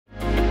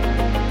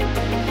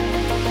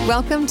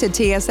Welcome to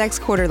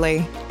TSX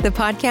Quarterly, the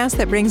podcast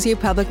that brings you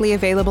publicly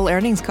available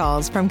earnings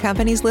calls from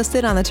companies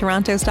listed on the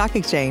Toronto Stock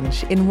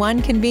Exchange in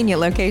one convenient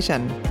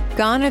location.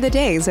 Gone are the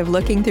days of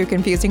looking through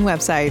confusing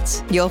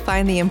websites. You'll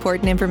find the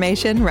important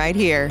information right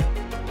here.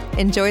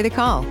 Enjoy the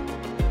call.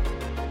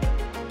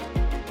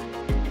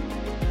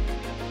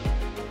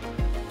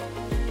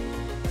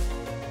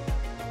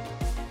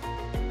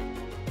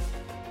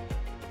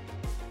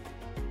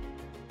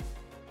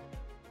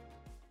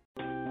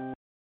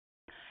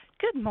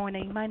 Good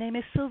morning. My name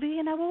is Sylvie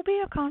and I will be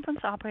your conference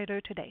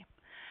operator today.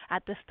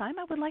 At this time,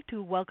 I would like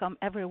to welcome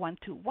everyone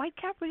to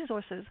Whitecap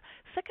Resources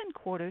second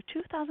quarter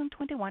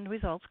 2021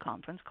 results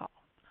conference call.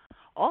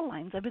 All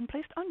lines have been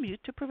placed on mute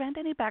to prevent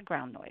any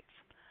background noise.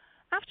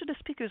 After the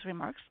speaker's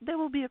remarks, there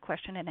will be a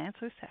question and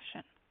answer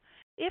session.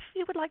 If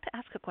you would like to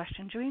ask a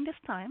question during this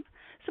time,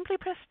 simply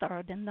press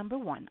star then number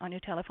 1 on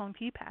your telephone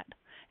keypad.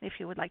 If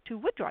you would like to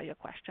withdraw your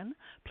question,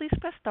 please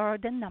press star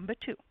then number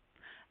 2.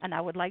 And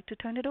I would like to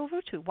turn it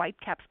over to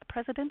Whitecap's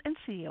President and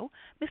CEO,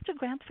 Mr.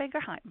 Grant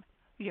Fagerheim.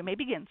 You may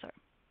begin, sir.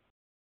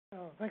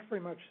 Thanks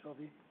very much,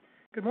 Sylvie.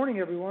 Good morning,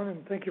 everyone,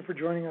 and thank you for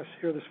joining us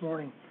here this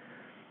morning.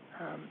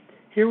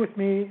 Here with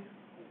me,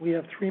 we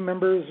have 3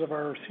 members of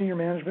our senior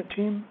management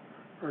team,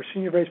 our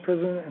Senior Vice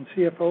President and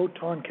CFO,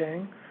 Thanh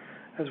Kang,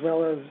 as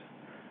well as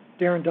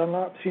Darren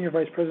Dunlop, Senior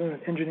Vice President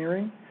of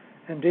Engineering,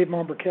 and Dave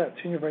Mombriquette,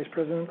 Senior Vice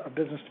President of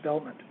Business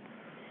Development.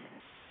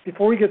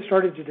 Before we get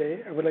started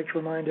today, I would like to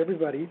remind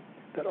everybody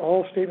that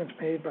all statements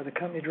made by the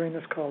company during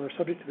this call are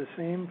subject to the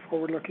same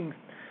forward-looking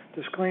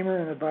disclaimer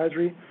and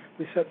advisory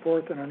we set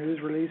forth in our news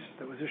release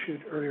that was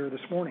issued earlier this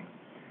morning.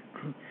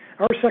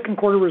 Our second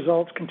quarter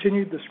results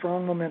continued the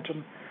strong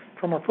momentum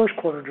from our first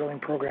quarter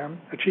drilling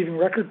program, achieving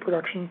record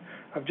production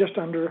of just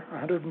under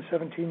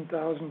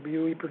 117,000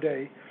 BOE per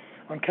day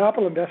on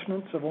capital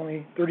investments of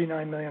only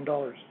 $39 million.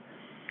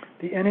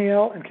 The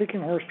NAL and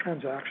Kicking Horse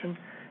transaction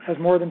has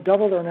more than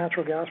doubled our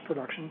natural gas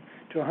production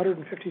to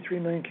 153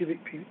 million cubic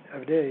feet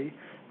a day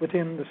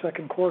within the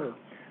second quarter,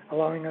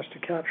 allowing us to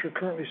capture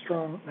currently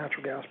strong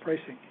natural gas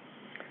pricing.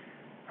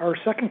 Our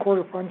second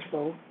quarter funds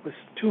flow was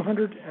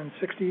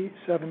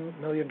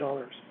 $267 million,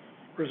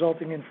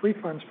 resulting in free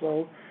funds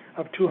flow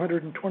of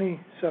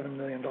 $227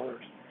 million.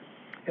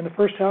 In the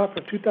first half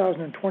of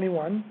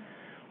 2021,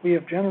 we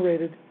have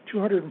generated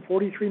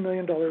 $243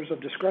 million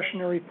of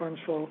discretionary funds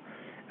flow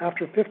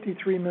after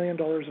 $53 million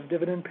of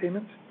dividend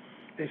payments,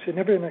 a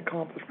significant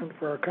accomplishment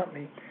for our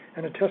company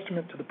and a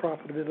testament to the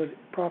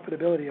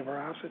profitability of our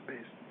asset base.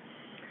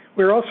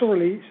 We also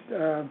released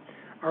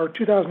our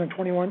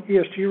 2021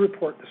 ESG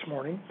report this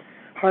morning,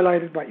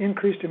 highlighted by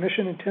increased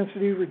emission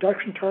intensity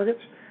reduction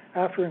targets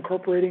after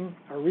incorporating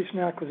our recent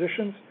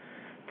acquisitions,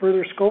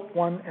 further Scope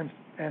 1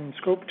 and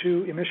Scope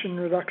 2 emission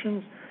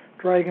reductions,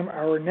 dragging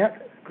our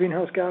net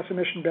greenhouse gas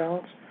emission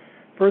balance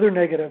further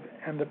negative,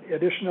 and the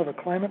addition of a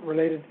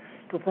climate-related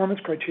performance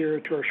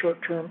criteria to our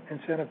short-term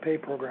incentive pay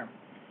program.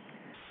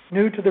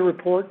 New to the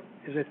report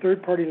is a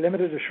third-party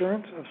limited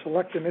assurance of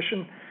select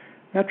emission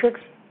metrics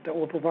that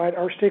will provide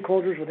our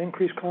stakeholders with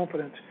increased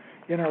confidence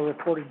in our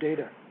reported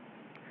data.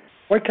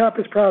 Whitecap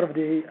is proud of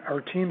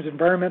our team's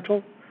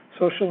environmental,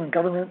 social, and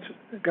governance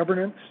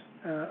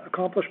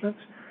accomplishments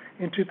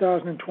in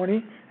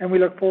 2020, and we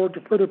look forward to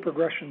further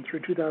progression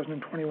through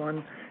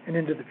 2021 and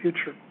into the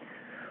future.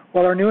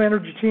 While our new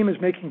energy team is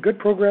making good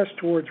progress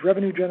towards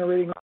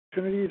revenue-generating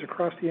opportunities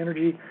across the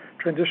energy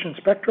transition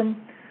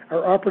spectrum,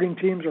 our operating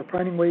teams are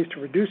finding ways to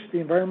reduce the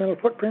environmental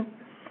footprint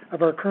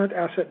of our current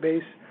asset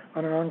base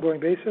on an ongoing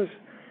basis,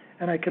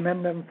 and I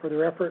commend them for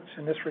their efforts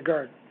in this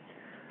regard.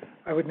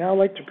 I would now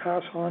like to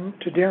pass on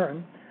to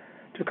Darren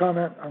to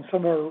comment on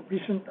some of our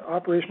recent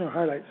operational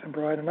highlights and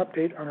provide an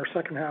update on our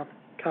second half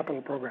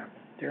capital program.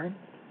 Darren?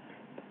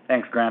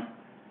 Thanks, Grant.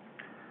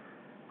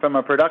 From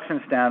a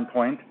production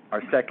standpoint,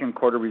 our second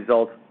quarter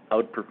results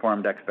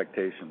outperformed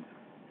expectations.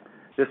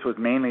 This was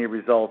mainly a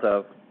result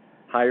of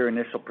higher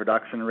initial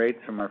production rates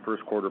from our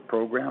first quarter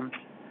program,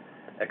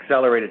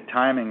 accelerated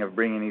timing of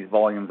bringing these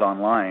volumes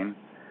online,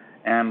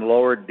 and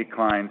lowered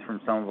declines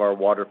from some of our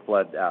water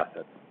flood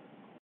assets.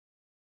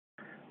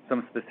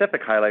 Some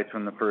specific highlights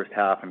from the first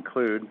half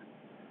include,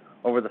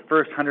 over the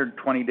first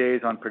 120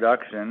 days on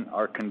production,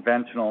 our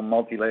conventional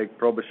multi-leg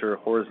Frobisher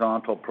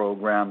horizontal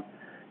program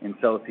in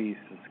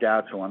southeast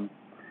Saskatchewan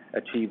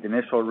achieved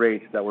initial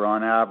rates that were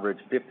on average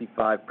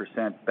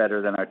 55%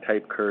 better than our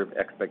type curve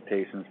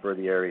expectations for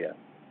the area.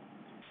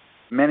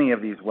 Many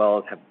of these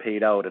wells have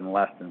paid out in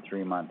less than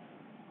 3 months.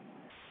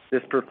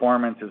 This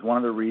performance is one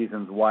of the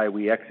reasons why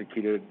we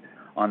executed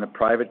on the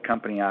private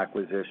company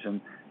acquisition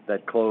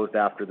that closed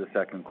after the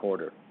second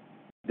quarter.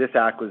 This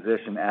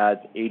acquisition adds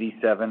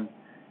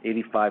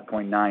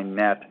 85.9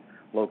 net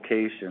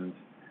locations,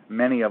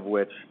 many of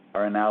which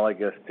are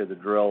analogous to the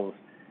drills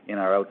in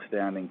our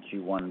outstanding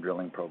Q1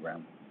 drilling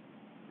program.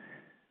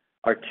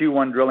 Our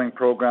Q1 drilling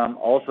program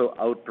also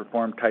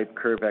outperformed type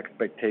curve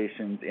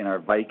expectations in our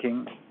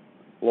Viking,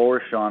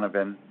 Lower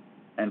Shaunavon,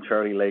 and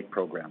Charlie Lake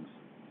programs.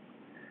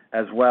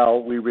 As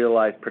well, we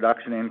realized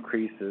production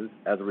increases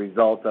as a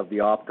result of the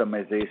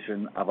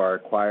optimization of our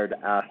acquired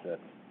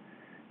assets,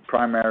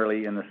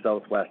 primarily in the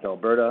southwest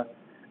Alberta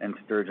and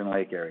Sturgeon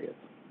Lake areas.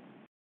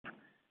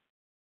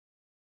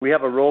 We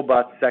have a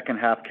robust second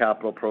half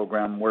capital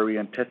program where we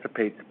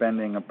anticipate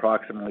spending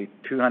approximately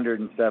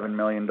 $207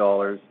 million,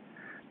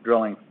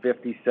 drilling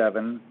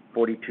 57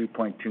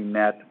 42.2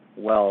 net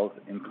wells,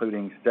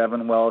 including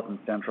 7 wells in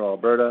central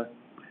Alberta,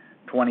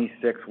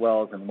 26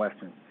 wells in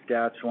western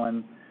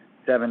Saskatchewan,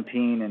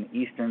 17 in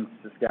eastern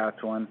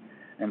Saskatchewan,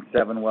 and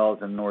 7 wells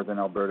in northern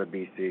Alberta,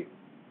 BC.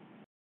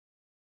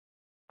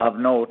 Of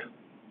note,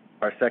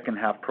 our second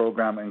half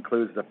program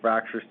includes the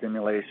fracture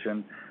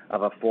stimulation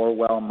of a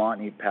 4-well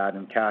Montney pad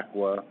in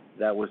Kakwa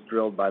that was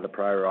drilled by the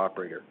prior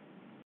operator.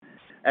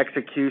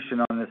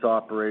 Execution on this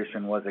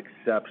operation was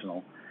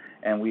exceptional,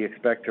 and we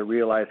expect to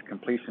realize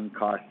completion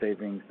cost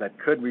savings that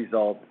could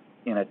result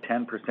in a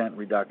 10%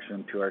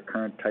 reduction to our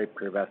current type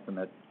curve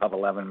estimate of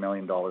 $11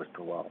 million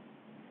per well.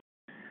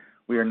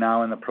 We are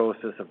now in the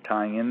process of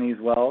tying in these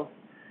wells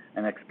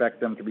and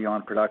expect them to be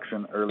on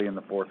production early in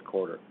the fourth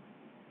quarter.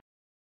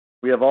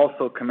 We have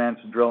also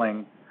commenced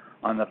drilling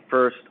on the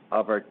first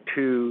of our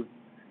 2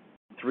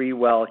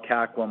 3-well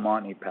Kakwa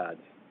Montney pads.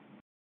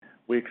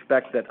 We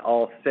expect that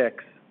all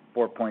 6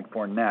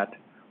 4.4 net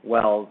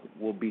wells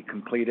will be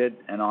completed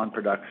and on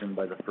production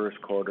by the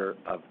first quarter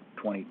of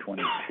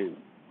 2022.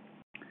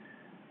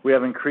 We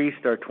have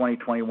increased our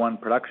 2021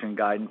 production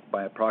guidance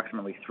by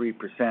approximately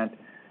 3%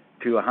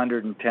 to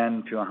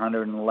 110 to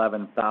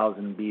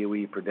 111,000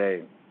 BOE per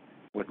day,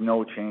 with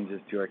no changes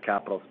to our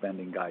capital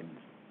spending guidance.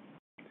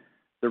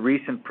 The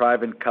recent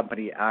private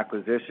company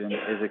acquisition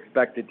is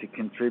expected to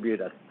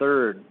contribute a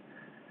third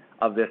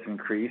of this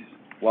increase,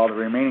 while the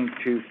remaining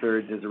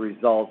 2/3 is a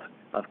result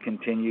of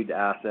continued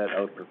asset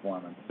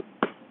outperformance.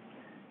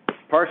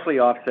 Partially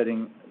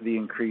offsetting the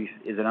increase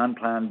is an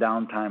unplanned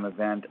downtime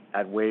event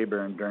at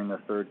Weyburn during the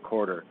third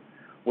quarter,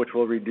 which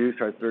will reduce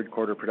our third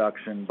quarter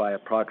production by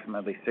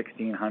approximately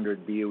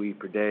 1,600 BOE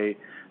per day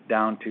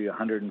down to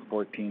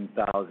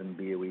 114,000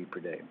 BOE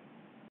per day.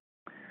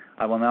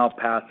 I will now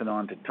pass it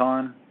on to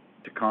Thanh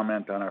to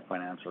comment on our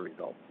financial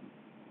results.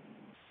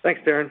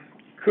 Thanks, Darren.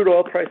 Crude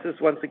oil prices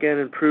once again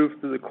improved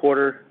through the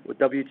quarter, with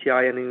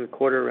WTI ending the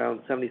quarter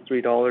around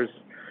 $73,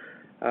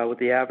 with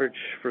the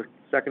average for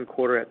second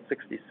quarter at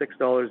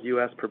 $66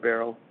 US per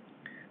barrel.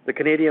 The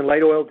Canadian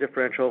light oil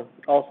differential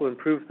also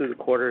improved through the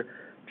quarter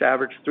to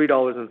average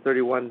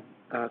 $3.31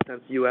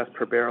 US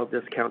per barrel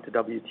discount to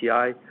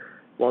WTI,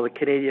 while the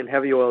Canadian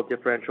heavy oil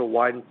differential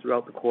widened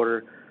throughout the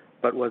quarter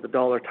but was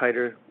 $1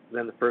 tighter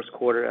than the first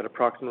quarter at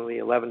approximately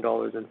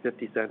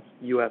 $11.50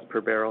 US per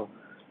barrel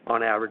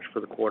on average for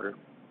the quarter.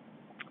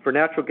 For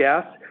natural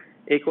gas,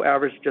 AECO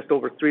averaged just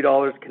over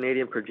 $3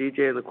 Canadian per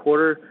GJ in the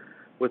quarter,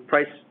 with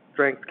price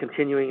strength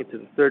continuing into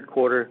the third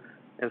quarter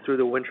and through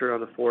the winter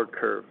on the forward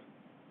curve.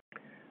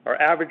 Our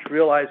average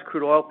realized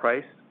crude oil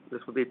price,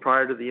 this would be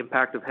prior to the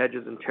impact of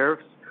hedges and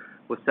tariffs,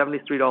 was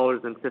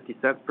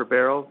 $73.50 per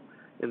barrel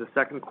in the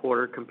second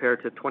quarter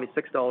compared to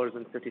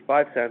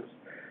 $26.55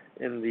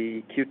 in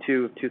the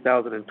Q2 of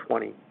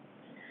 2020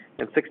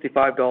 and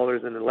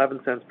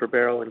 $65.11 per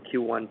barrel in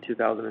Q1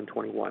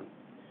 2021.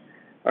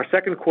 Our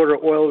second quarter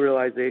oil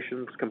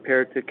realizations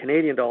compared to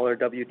Canadian dollar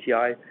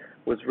WTI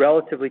was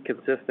relatively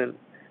consistent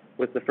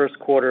with the first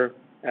quarter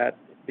at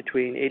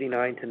between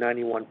 89 to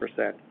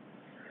 91%.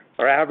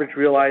 Our average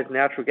realized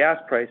natural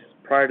gas price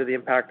prior to the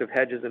impact of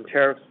hedges and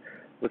tariffs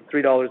was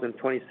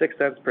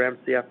 $3.26 per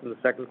MCF in the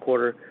second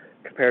quarter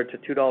compared to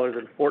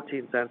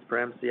 $2.14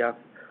 per MCF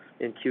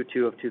in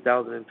Q2 of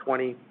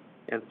 2020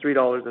 and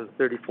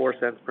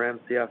 $3.34 per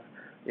MCF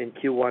in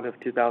Q1 of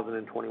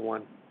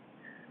 2021.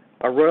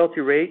 Our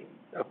royalty rate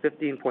of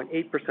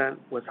 15.8%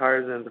 was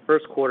higher than the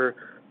first quarter,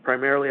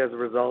 primarily as a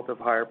result of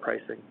higher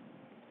pricing.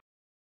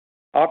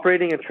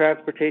 Operating and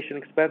transportation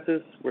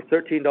expenses were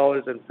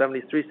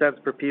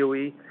 $13.73 per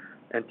BOE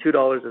and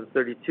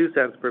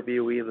 $2.32 per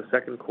BOE in the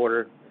second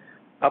quarter,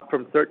 up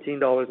from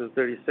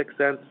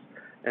 $13.36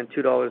 and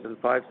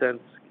 $2.05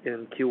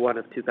 in Q1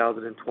 of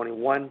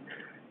 2021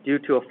 due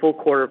to a full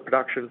quarter of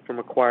production from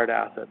acquired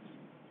assets.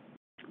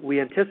 We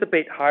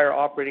anticipate higher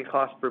operating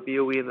costs per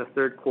BOE in the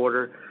third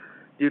quarter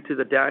due to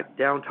the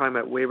downtime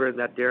at Weyburn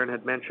that Darren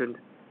had mentioned,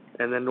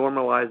 and then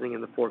normalizing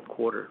in the fourth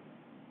quarter.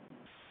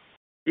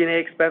 G&A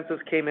expenses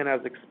came in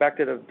as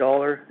expected of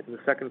 $1 in the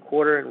second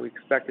quarter, and we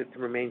expect it to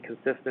remain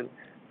consistent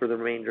for the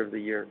remainder of the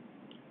year.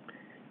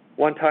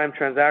 One-time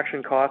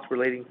transaction costs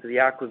relating to the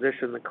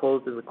acquisition that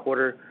closed in the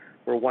quarter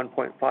were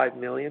 $1.5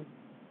 million.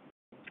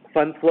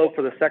 Fund flow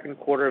for the second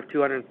quarter of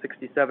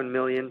 $267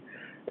 million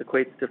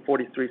equates to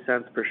 43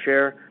 cents per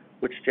share,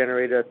 which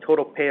generated a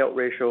total payout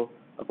ratio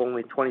of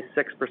only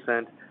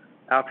 26%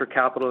 after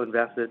capital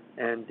invested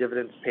and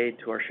dividends paid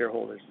to our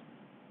shareholders.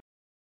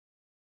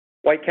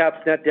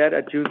 Whitecap's net debt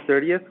at June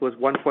 30th was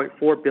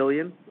 $1.4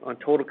 billion on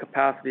total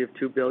capacity of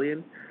 $2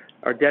 billion.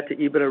 Our debt to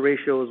EBITDA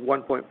ratio was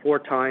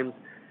 1.4 times,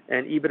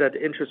 and EBITDA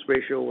to interest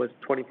ratio was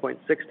 20.6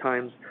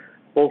 times,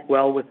 both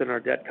well within our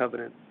debt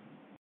covenants.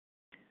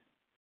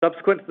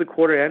 Subsequent to the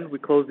quarter end, we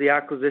closed the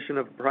acquisition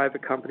of a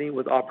private company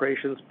with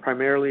operations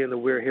primarily in the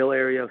Weir Hill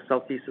area of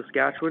southeast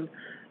Saskatchewan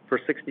for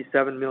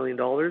 $67 million,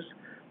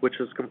 which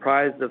was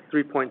comprised of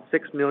 3.6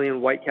 million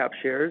Whitecap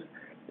shares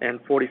and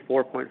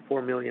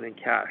 $44.4 million in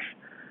cash.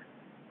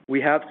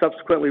 We have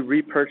subsequently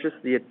repurchased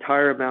the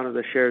entire amount of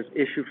the shares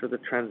issued for the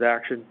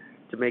transaction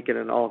to make it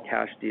an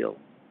all-cash deal.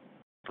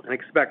 I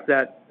expect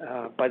that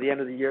by the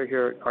end of the year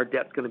here, our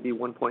debt's going to be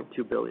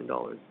 $1.2 billion.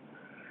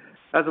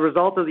 As a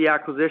result of the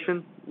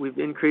acquisition, we've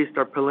increased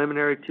our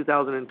preliminary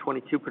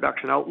 2022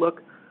 production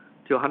outlook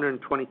to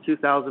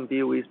 122,000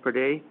 BOEs per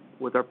day,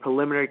 with our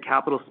preliminary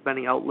capital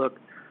spending outlook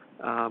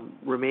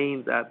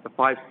remains at the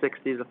 $560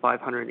 to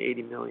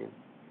 $580 million.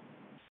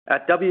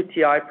 At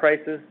WTI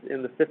prices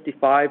in the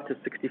 $55 to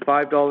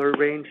 $65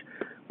 range,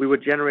 we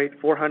would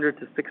generate $400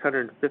 to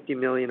 $650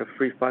 million of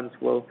free funds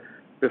flow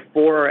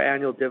before our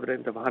annual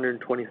dividend of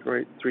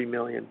 $123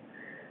 million.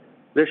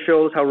 This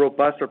shows how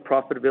robust our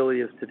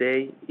profitability is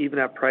today, even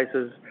at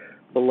prices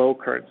below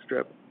current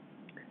strip.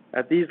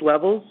 At these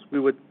levels, we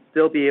would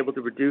still be able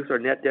to reduce our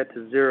net debt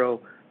to zero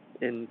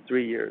in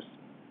 3 years.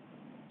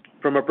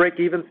 From a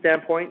break-even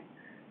standpoint,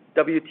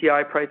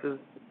 WTI prices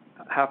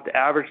have to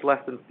average less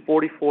than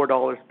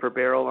 $44 per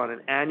barrel on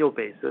an annual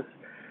basis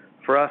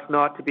for us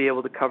not to be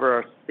able to cover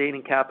our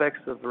sustaining capex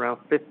of around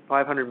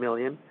 $500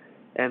 million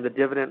and the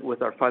dividend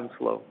with our funds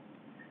flow.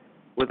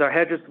 With our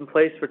hedges in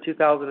place for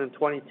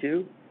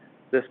 2022,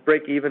 this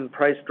break-even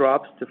price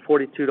drops to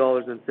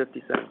 $42.50,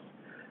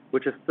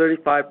 which is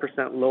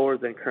 35% lower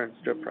than current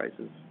strip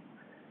prices.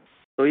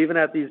 So even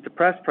at these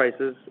depressed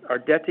prices, our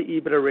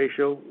debt-to-EBITDA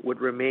ratio would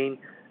remain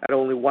at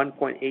only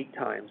 1.8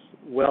 times,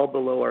 well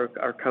below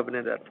our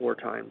covenant at 4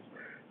 times,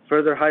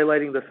 further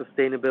highlighting the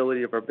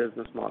sustainability of our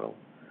business model.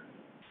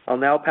 I'll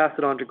now pass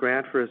it on to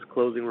Grant for his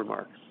closing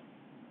remarks.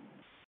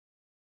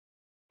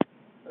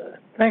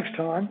 Thanks,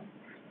 Thanh.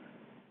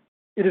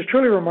 It is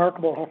truly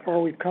remarkable how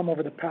far we've come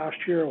over the past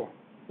year.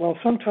 While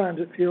sometimes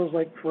it feels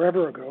like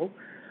forever ago,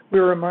 we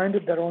were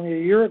reminded that only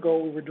a year ago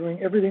we were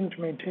doing everything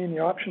to maintain the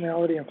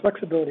optionality and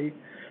flexibility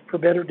for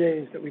better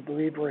days that we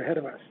believed were ahead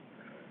of us.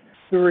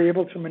 We were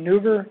able to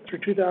maneuver through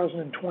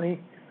 2020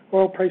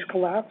 oil price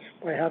collapse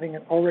by having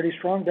an already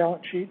strong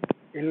balance sheet,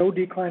 a low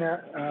decline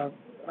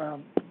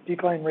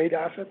rate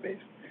asset base,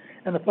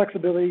 and the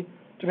flexibility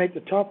to make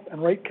the tough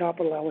and right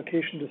capital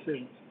allocation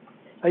decisions.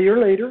 A year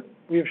later,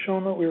 we have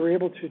shown that we were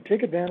able to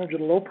take advantage of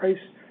the low price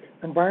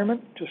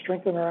environment to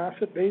strengthen our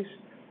asset base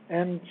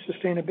and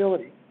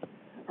sustainability.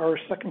 Our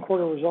second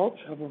quarter results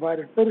have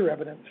provided further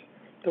evidence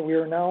that we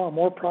are now a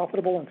more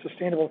profitable and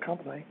sustainable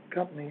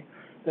company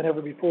than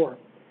ever before.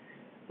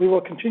 We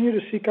will continue to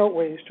seek out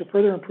ways to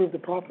further improve the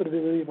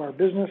profitability of our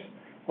business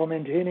while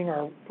maintaining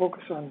our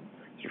focus on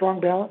strong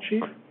balance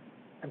sheet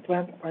and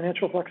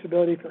financial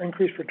flexibility for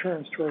increased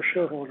returns to our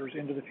shareholders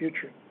into the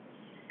future.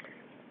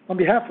 On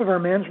behalf of our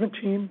management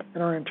team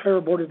and our entire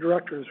board of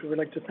directors, we would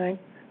like to thank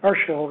our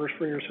shareholders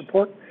for your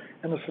support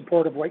and the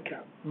support of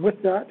Whitecap. And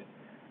with that,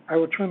 I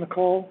will turn the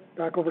call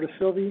back over to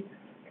Sylvie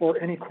for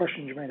any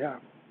questions you might have.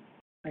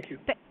 Thank you.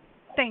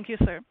 Thank you,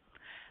 sir.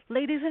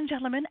 Ladies and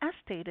gentlemen, as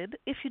stated,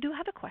 if you do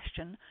have a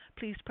question,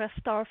 please press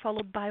star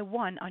followed by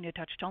 1 on your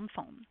touch-tone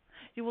phone.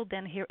 You will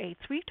then hear a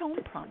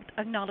 3-tone prompt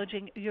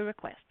acknowledging your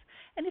request.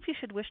 And if you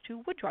should wish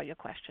to withdraw your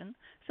question,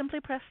 simply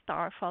press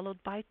star followed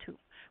by 2.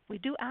 We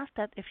do ask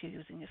that if you're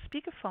using a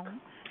speakerphone,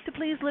 to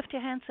please lift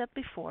your handset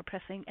before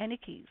pressing any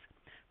keys.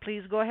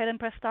 Please go ahead and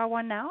press star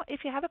 1 now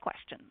if you have a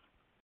question.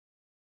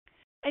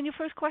 And your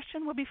first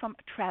question will be from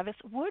Travis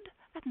Wood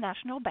at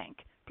National Bank.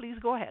 Please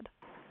go ahead.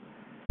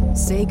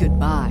 Say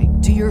goodbye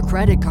to your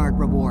credit card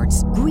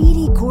rewards.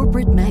 Greedy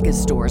corporate mega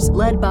stores,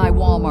 led by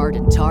Walmart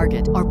and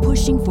Target, are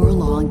pushing for a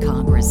law in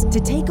Congress to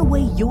take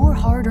away your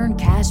hard-earned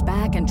cash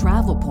back and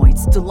travel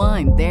points to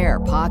line their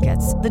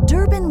pockets. The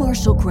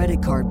Durbin-Marshall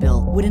credit card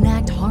bill would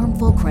enact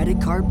harmful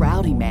credit card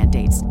routing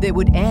mandates that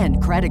would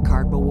end credit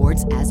card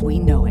rewards as we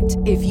know it.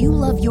 If you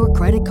love your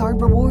credit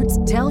card rewards,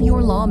 tell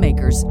your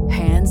lawmakers,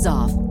 hands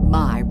off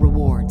my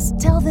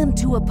rewards. Tell them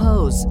to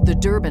oppose the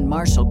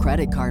Durbin-Marshall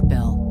credit card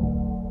bill.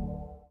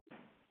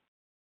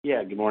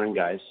 Yeah, good morning,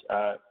 guys.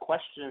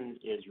 Question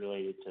is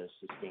related to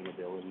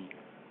sustainability.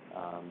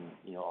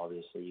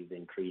 Obviously you've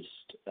increased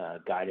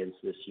guidance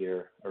this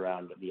year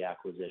around the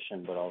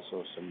acquisition, but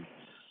also some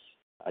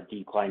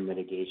decline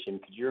mitigation.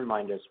 Could you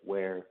remind us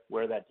where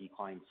that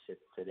decline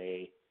sits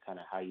today, kind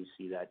of how you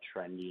see that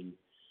trending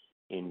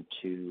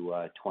into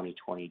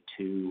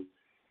 2022,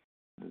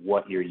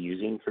 what you're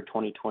using for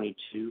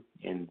 2022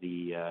 in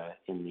the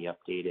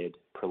updated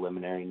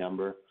preliminary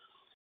number?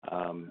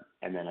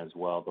 And then as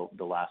well,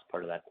 the last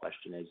part of that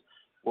question is,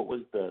 what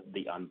was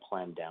the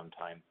unplanned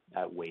downtime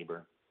at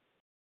Weyburn?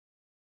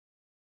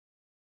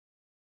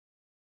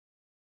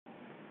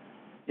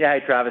 Yeah,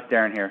 hey Travis,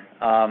 Darren here.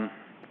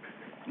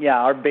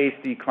 Our base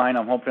decline,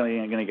 I'm hopefully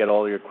going to get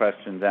all your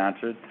questions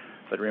answered,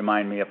 but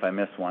remind me if I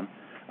miss one.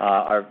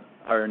 Our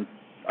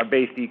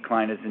base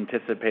decline is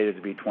anticipated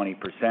to be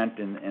 20%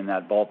 in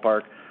that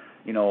ballpark.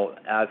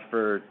 As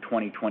for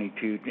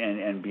 2022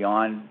 and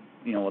beyond,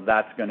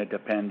 that's going to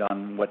depend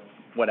on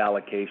what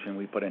allocation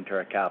we put into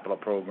our capital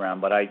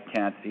program, but I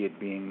can't see it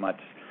being much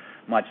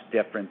much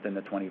different than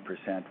the 20%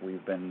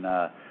 we've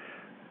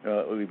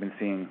been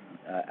seeing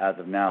as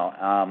of now.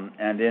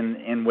 And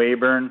in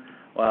Weyburn,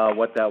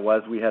 what that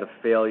was, we had a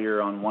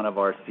failure on one of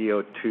our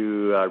CO2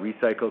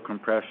 recycle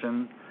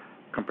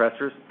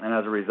compressors, and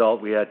as a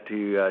result, we had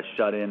to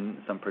shut in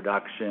some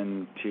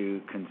production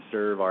to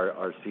conserve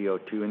our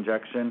CO2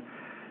 injection,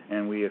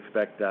 and we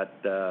expect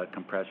that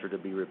compressor to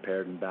be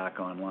repaired and back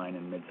online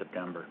in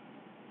mid-September.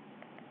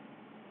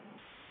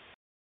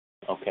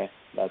 Okay,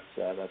 that's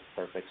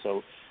perfect.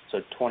 So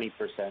 20%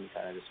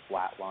 kind of just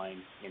flat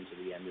line into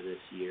the end of this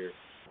year,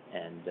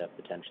 and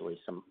potentially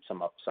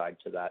some upside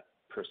to that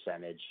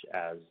percentage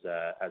as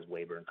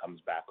Weyburn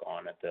comes back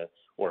on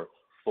or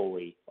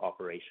fully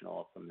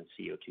operational from the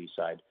CO2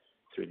 side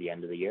through the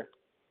end of the year.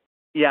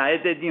 Yeah,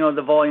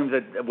 the volumes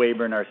at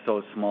Weyburn are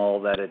so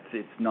small that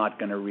it's not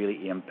going to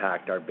really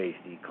impact our base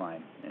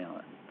decline.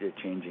 They're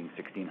changing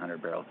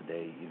 1,600 barrels a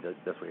day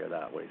this way or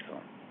that way.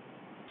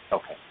 So.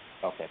 Okay.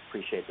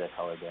 Appreciate that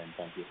color, Dan.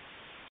 Thank you.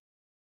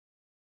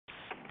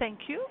 Thank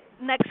you.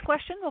 Next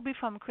question will be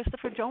from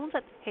Christopher Jones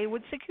at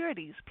Haywood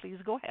Securities. Please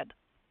go ahead.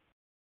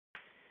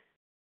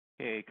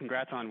 Hey,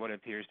 congrats on what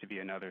appears to be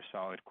another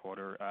solid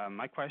quarter.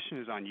 My question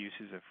is on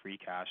uses of free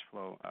cash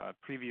flow.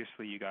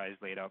 Previously, you guys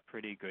laid out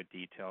pretty good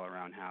detail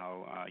around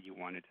how you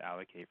wanted to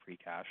allocate free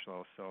cash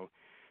flow. So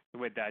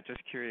with that, just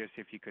curious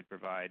if you could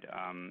provide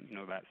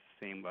that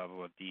same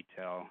level of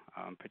detail,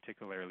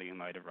 particularly in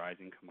light of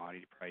rising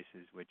commodity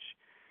prices, which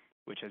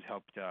has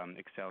helped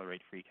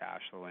accelerate free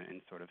cash flow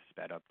and sort of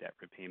sped up debt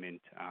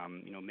repayment.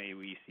 May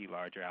we see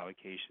larger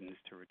allocations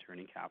to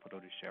returning capital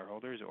to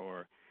shareholders,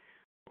 or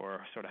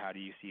sort of how do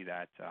you see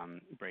that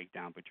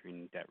breakdown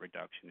between debt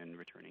reduction and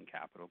returning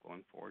capital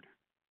going forward?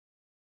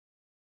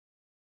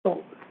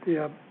 So,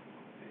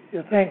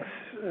 thanks,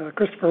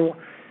 Christopher.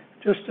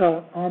 Just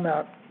on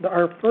that,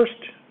 our first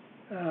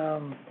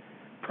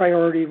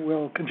priority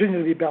will continue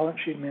to be balance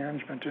sheet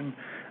management, and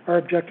our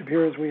objective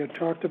here, as we had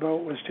talked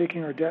about, was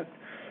taking our debt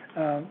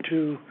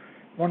to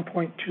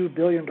 $1.2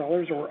 billion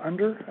or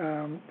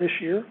under this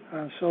year.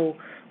 So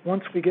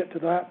once we get to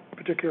that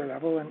particular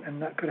level,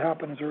 and that could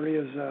happen as early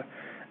as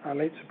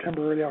late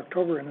September, early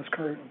October in this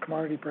current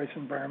commodity price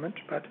environment,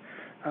 but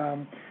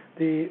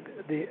the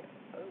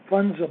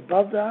funds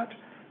above that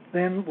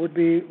then we'd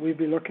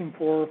be looking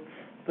for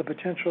the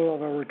potential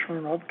of a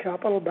return of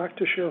capital back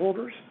to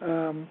shareholders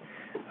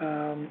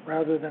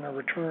rather than a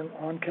return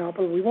on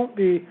capital.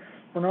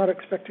 We're not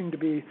expecting to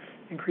be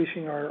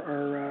increasing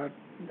our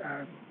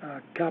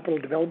capital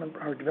development,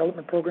 our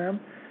development program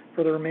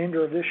for the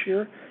remainder of this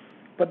year,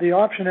 but the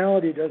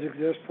optionality does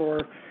exist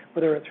for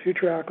whether it's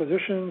future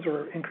acquisitions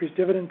or increased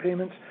dividend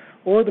payments,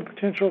 or the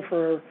potential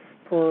for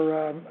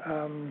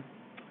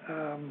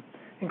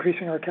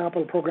increasing our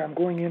capital program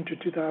going into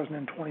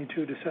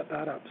 2022 to set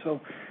that up.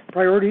 So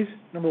priorities,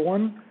 number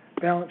one,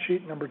 balance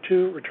sheet; number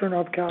two, return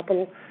of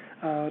capital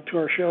to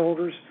our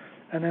shareholders;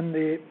 and then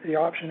the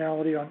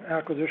optionality on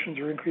acquisitions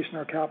or increasing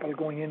our capital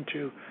going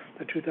into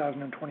the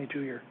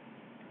 2022 year.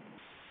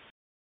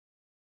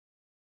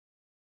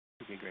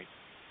 Okay, great.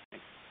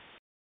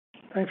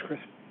 Thanks, Chris.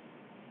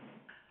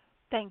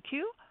 Thank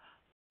you.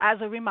 As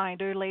a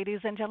reminder, ladies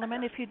and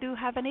gentlemen, if you do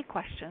have any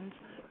questions,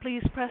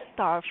 please press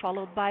star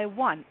followed by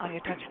 1 on your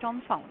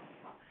touch-tone phone.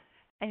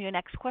 And your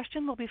next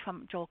question will be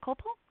from Joel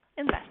Copel,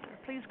 investor.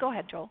 Please go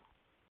ahead, Joel.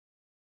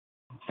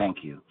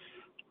 Thank you.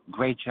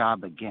 Great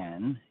job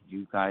again.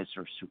 You guys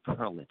are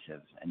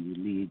superlative, and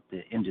you lead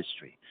the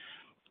industry.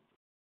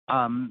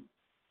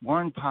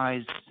 Warren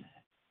Pye's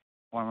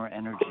former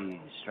energy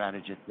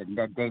strategist at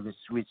Ned Davis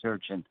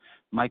Research, and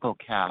Michael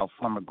Cao,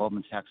 former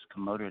Goldman Sachs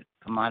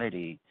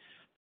commodity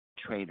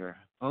trader,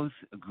 both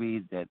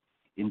agreed that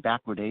in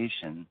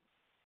backwardation,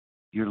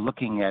 you're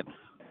looking at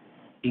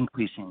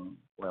increasing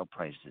oil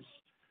prices.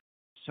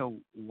 So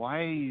why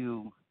are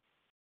you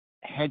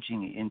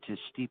hedging into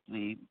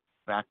steeply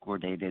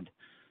backwardated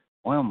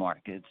oil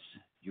markets?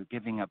 You're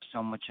giving up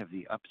so much of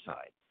the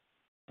upside.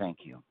 Thank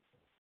you.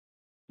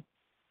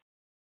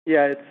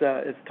 Yeah,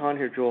 it's Ton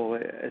here, Joel.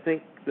 I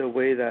think the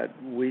way that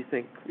we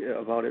think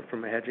about it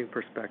from a hedging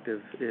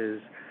perspective is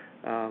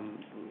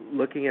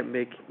looking at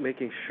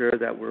making sure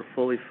that we're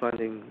fully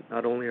funding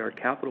not only our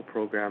capital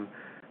program,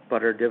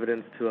 but our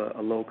dividends to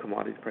a low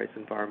commodity price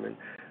environment,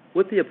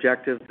 with the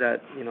objective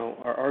that,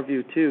 our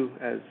view too,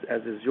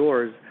 as is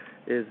yours,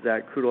 is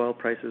that crude oil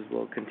prices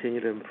will continue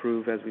to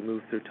improve as we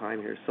move through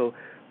time here. So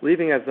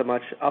leaving as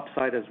much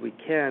upside as we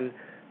can,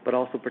 but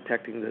also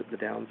protecting the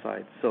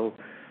downside. So,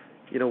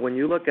 when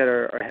you look at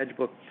our hedge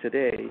book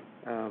today,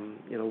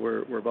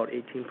 we're about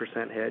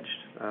 18% hedged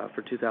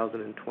for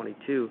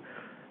 2022.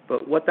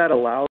 But what that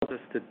allows us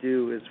to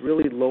do is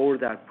really lower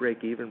that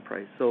break-even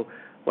price. So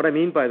what I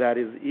mean by that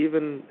is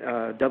even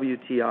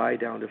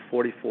WTI down to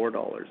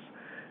 $44.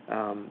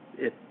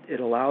 It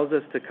allows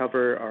us to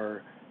cover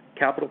our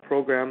capital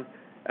program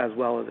as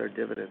well as our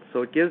dividends.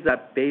 So it gives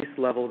that base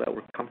level that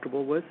we're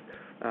comfortable with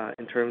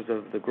in terms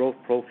of the growth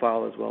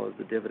profile as well as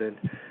the dividend.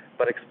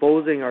 but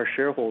exposing our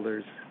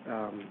shareholders,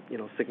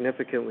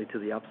 significantly to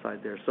the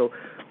upside there. So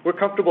we're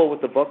comfortable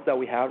with the book that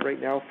we have right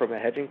now from a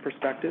hedging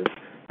perspective,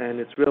 and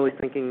it's really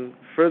thinking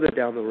further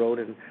down the road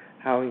and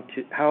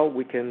how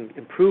we can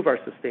improve our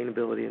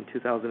sustainability in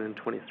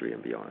 2023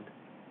 and beyond.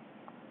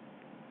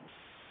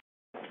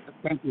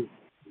 Thank you.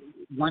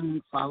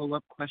 One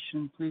follow-up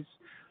question, please.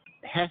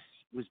 Hess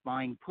was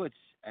buying puts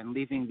and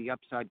leaving the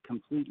upside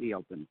completely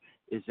open.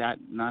 Is that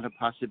not a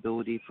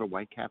possibility for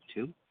Whitecap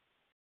too?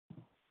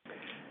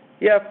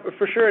 Yeah,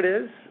 for sure it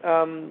is.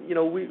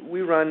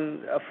 We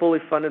run a fully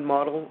funded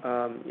model.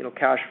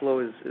 Cash flow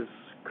is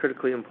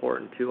critically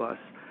important to us.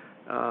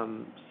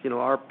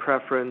 Our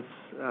preference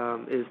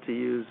is to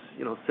use,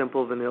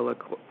 simple vanilla,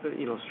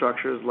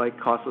 structures like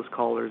costless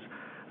collars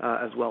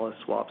as well as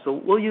swaps.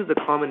 So we'll use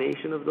a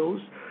combination of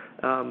those.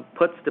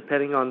 Puts,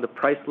 depending on the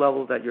price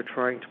level that you're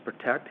trying to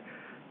protect,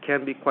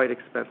 can be quite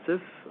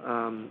expensive.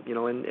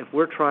 And if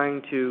we're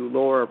trying to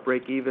lower our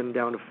break-even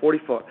down to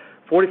 $45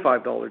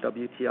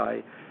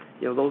 WTI,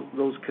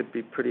 those could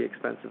be pretty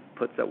expensive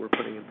puts that we're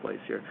putting in place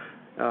here.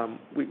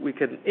 We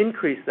can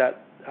increase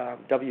that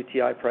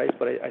WTI price,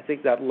 but I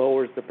think that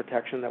lowers the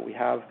protection that we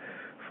have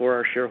for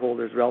our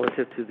shareholders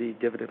relative to the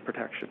dividend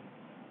protection.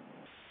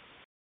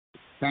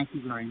 Thank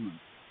you very much.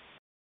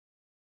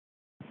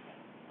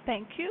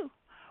 Thank you.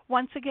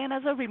 Once again,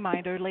 as a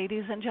reminder,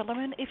 ladies and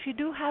gentlemen, if you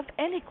do have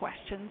any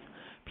questions,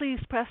 please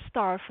press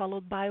star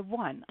followed by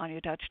 1 on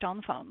your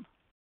touch-tone phone.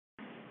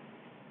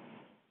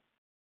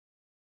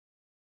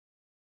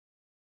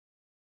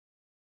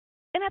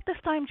 And at this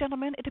time,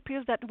 gentlemen, it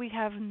appears that we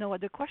have no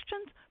other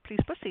questions. Please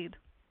proceed.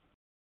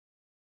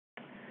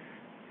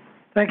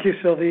 Thank you,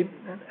 Sylvie.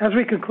 As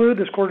we conclude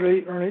this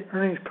quarterly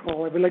earnings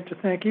call, I would like to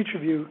thank each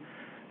of you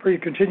for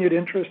your continued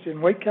interest in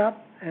Whitecap,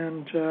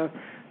 and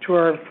to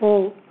our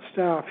full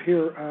staff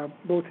here,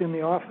 both in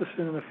the office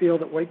and in the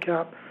field at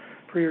Whitecap,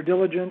 for your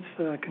diligence,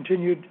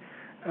 continued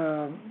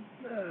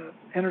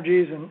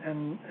energies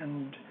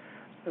and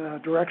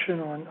direction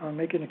on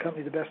making the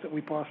company the best that we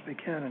possibly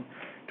can. And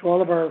to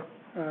all of our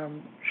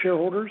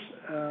shareholders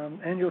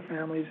and your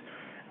families,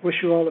 wish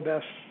you all the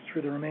best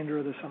through the remainder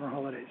of the summer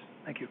holidays.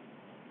 Thank you.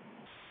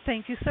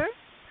 Thank you, sir.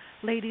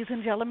 Ladies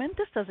and gentlemen,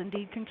 this does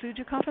indeed conclude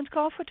your conference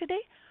call for today.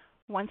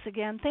 Once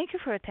again, thank you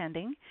for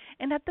attending,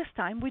 and at this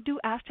time, we do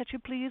ask that you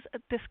please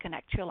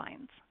disconnect your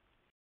lines.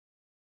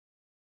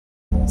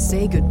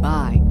 Say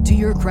goodbye to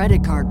your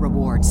credit card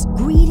rewards.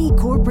 Greedy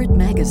corporate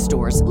mega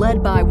stores,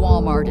 led by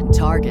Walmart and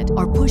Target,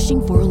 are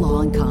pushing for a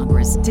law in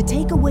Congress to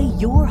take away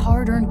your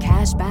hard-earned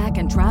cash back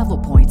and travel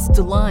points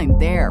to line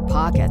their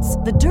pockets.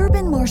 The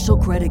Durbin-Marshall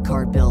credit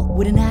card bill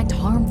would enact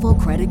harmful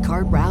credit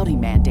card routing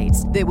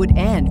mandates that would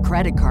end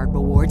credit card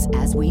rewards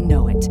as we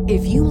know it.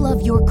 If you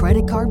love your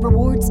credit card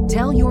rewards,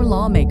 tell your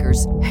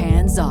lawmakers,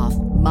 hands off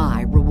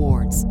my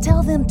rewards.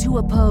 Tell them to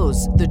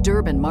oppose the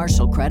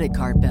Durbin-Marshall credit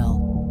card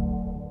bill.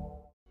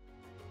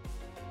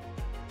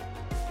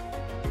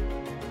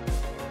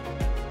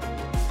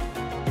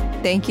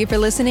 Thank you for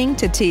listening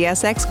to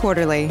TSX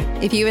Quarterly.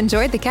 If you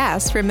enjoyed the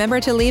cast, remember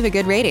to leave a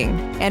good rating.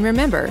 And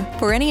remember,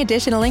 for any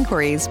additional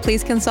inquiries,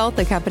 please consult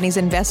the company's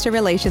investor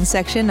relations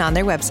section on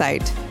their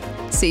website.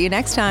 See you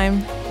next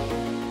time.